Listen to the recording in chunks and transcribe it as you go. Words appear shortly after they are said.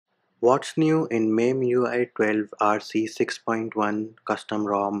What's new in MemeUI 12 RC 6.1 custom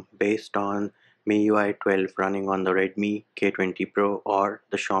ROM based on MeUI 12 running on the Redmi K20 Pro or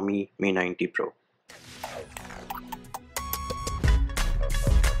the Xiaomi Mi 90 Pro?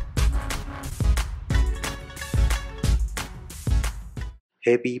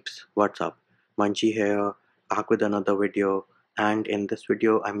 Hey peeps, what's up? Munchie here, back with another video, and in this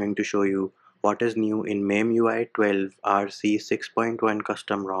video I'm going to show you what is new in MemeUI 12 RC 6.1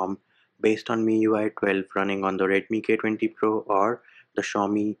 custom ROM based on MeUI 12 running on the Redmi K20 Pro or the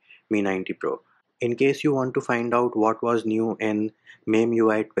Xiaomi Mi 90 Pro. In case you want to find out what was new in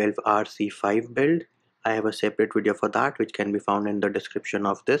MemeUI 12 RC5 build, I have a separate video for that which can be found in the description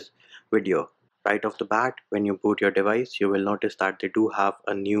of this video. Right off the bat, when you boot your device, you will notice that they do have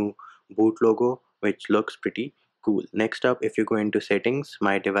a new boot logo which looks pretty cool. Next up, if you go into settings,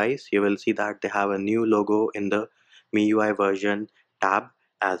 my device, you will see that they have a new logo in the MeUI version tab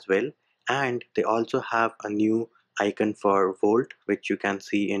as well, and they also have a new icon for Volt which you can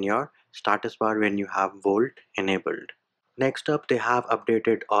see in your status bar when you have Volt enabled. Next up, they have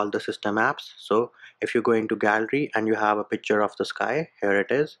updated all the system apps. So if you go into gallery and you have a picture of the sky, here it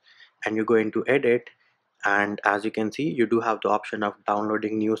is, and you go into edit, and as you can see, you do have the option of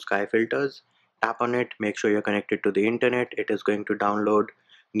downloading new sky filters. Tap on it, make sure you're connected to the internet. It is going to download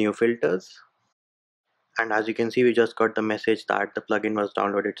new filters, and as you can see, we just got the message that the plugin was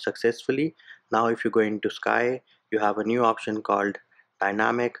downloaded successfully. Now if you go into sky, you have a new option called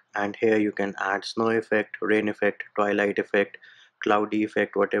dynamic, and here you can add snow effect, rain effect, twilight effect, cloudy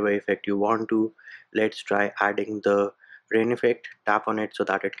effect, whatever effect you want to. Let's try adding the rain effect. Tap on it so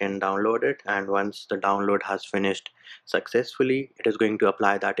that it can download it, and once the download has finished successfully, it is going to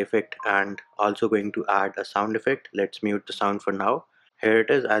apply that effect and also going to add a sound effect. Let's mute the sound for now. Here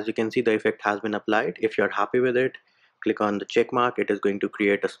it is. As you can see, the effect has been applied. If you're happy with it, click on the check mark. It is going to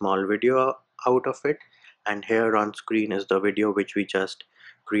create a small video out of it, and here on screen is the video which we just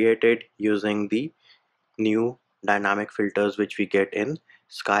created using the new dynamic filters which we get in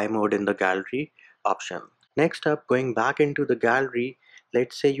sky mode in the gallery option. Next up, going back into the gallery,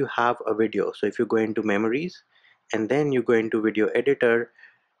 let's say you have a video. So if you go into memories and then you go into video editor,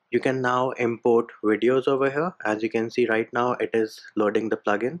 you can now import videos over here. As you can see right now, it is loading the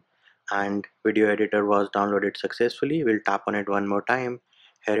plugin and video editor was downloaded successfully. We'll tap on it one more time.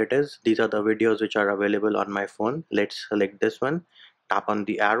 Here it is. These are the videos which are available on my phone. Let's select this one. Tap on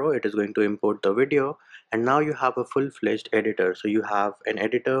the arrow. It is going to import the video, and now you have a full-fledged editor. So you have an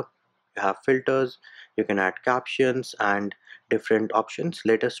editor, you have filters, you can add captions and different options.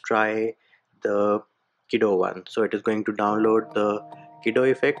 Let us try the kiddo one. So it is going to download the kiddo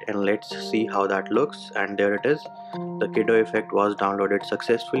effect, and let's see how that looks. And there it is. The kiddo effect was downloaded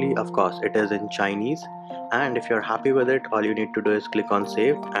successfully. Of course, it is in Chinese, and if you're happy with it, all you need to do is click on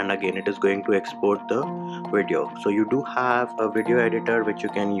save, and again it is going to export the video. So you do have a video editor which you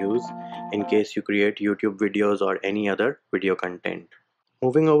can use in case you create YouTube videos or any other video content.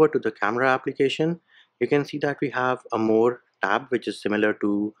 Moving over to the camera application, you can see that we have a more tab which is similar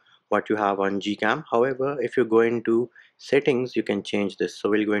to what you have on Gcam. However, if you go into settings, you can change this. So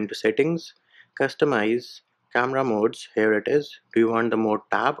we'll go into settings, customize, camera modes. Here it is. Do you want the more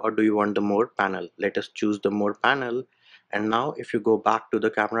tab or do you want the more panel? Let us choose the more panel. And now if you go back to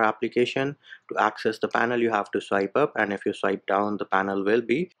the camera application, to access the panel you have to swipe up, and if you swipe down, the panel will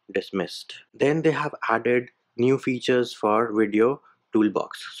be dismissed. Then they have added new features for video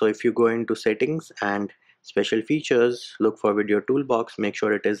toolbox. So if you go into settings and special features, look for video toolbox, make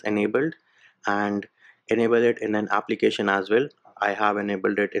sure it is enabled, and enable it in an application as well. I have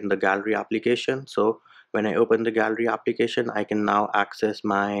enabled it in the gallery application, so when I open the gallery application, I can now access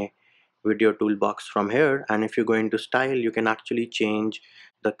my video toolbox from here. And if you go into style, you can actually change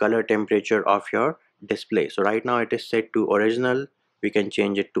the color temperature of your display. So right now it is set to original. We can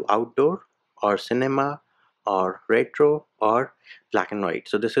change it to outdoor or cinema or retro or black and white.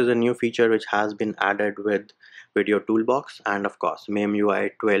 So this is a new feature which has been added with video toolbox, and of course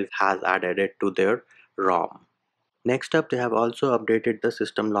MemeUI 12 has added it to their ROM. Next up, they have also updated the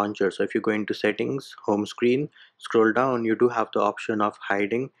system launcher. So if you go into settings, home screen, scroll down, you do have the option of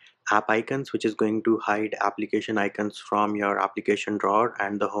hiding app icons, which is going to hide application icons from your application drawer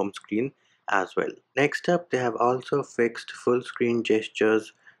and the home screen as well. Next up, they have also fixed full screen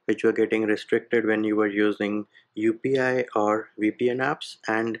gestures which were getting restricted when you were using UPI or VPN apps,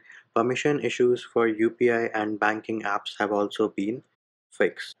 and permission issues for UPI and banking apps have also been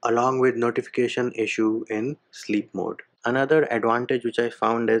fixed, along with notification issue in sleep mode. Another advantage which I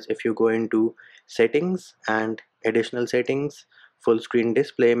found is if you go into settings and additional settings, full screen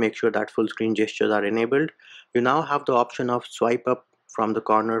display, make sure that full screen gestures are enabled. You now have the option of swipe up from the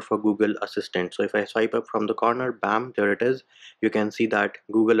corner for Google Assistant. So if I swipe up from the corner, bam, there it is. You can see that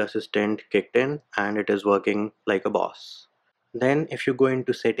Google Assistant kicked in and it is working like a boss. Then if you go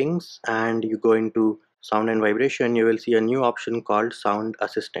into settings and you go into sound and vibration, you will see a new option called sound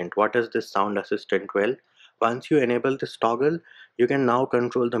assistant. What is this sound assistant? Well, once you enable this toggle, you can now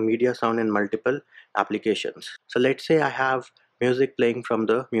control the media sound in multiple applications. So let's say I have music playing from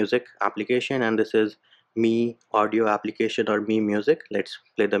the music application, and this is Me audio application or Me Music. Let's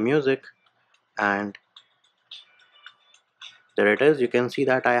play the music, and there it is. You can see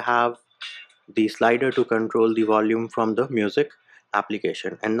that I have the slider to control the volume from the music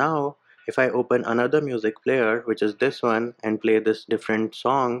application. And now if I open another music player, which is this one, and play this different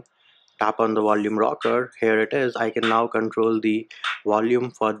song, tap on the volume rocker, here it is. I can now control the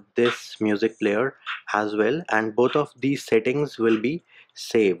volume for this music player as well, and both of these settings will be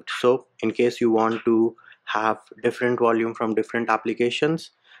saved. So in case you want to have different volume from different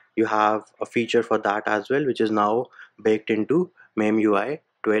applications, you have a feature for that as well, which is now baked into MemeUI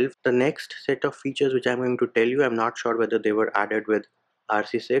 12. The next set of features which I'm going to tell you, I'm not sure whether they were added with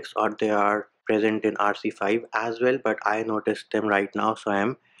RC6 or they are present in RC5 as well, but I noticed them right now, so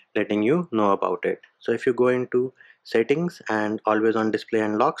I'm letting you know about it. So if you go into settings and always on display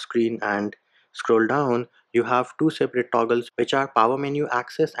and lock screen and scroll down, you have two separate toggles which are power menu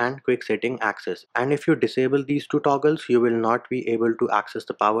access and quick setting access. And if you disable these two toggles, you will not be able to access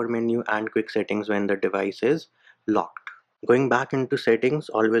the power menu and quick settings when the device is locked. Going back into settings,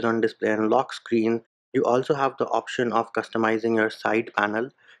 always on display and lock screen, you also have the option of customizing your side panel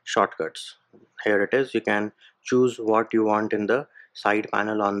shortcuts. Here it is. You can choose what you want in the side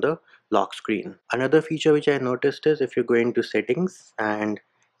panel on the lock screen. Another feature which I noticed is if you go into settings and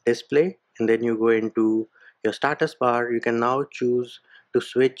display and then you go into your status bar, you can now choose to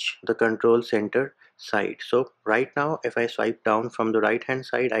switch the control center side. So right now if I swipe down from the right hand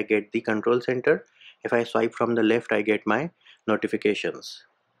side, I get the control center. If I swipe from the left, I get my notifications.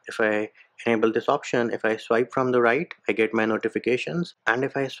 If I enable this option, if I swipe from the right, I get my notifications, and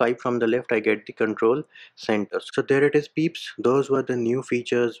if I swipe from the left, I get the control center. So there it is, peeps. Those were the new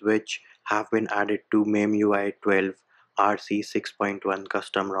features which have been added to MemeUI 12 RC 6.1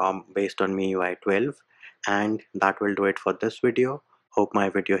 custom ROM based on MemeUI 12. And that will do it for this video. Hope my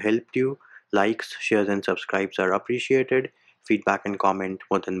video helped you. Likes, shares and subscribes are appreciated. Feedback and comment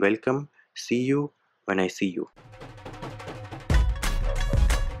more than welcome. See you when I see you.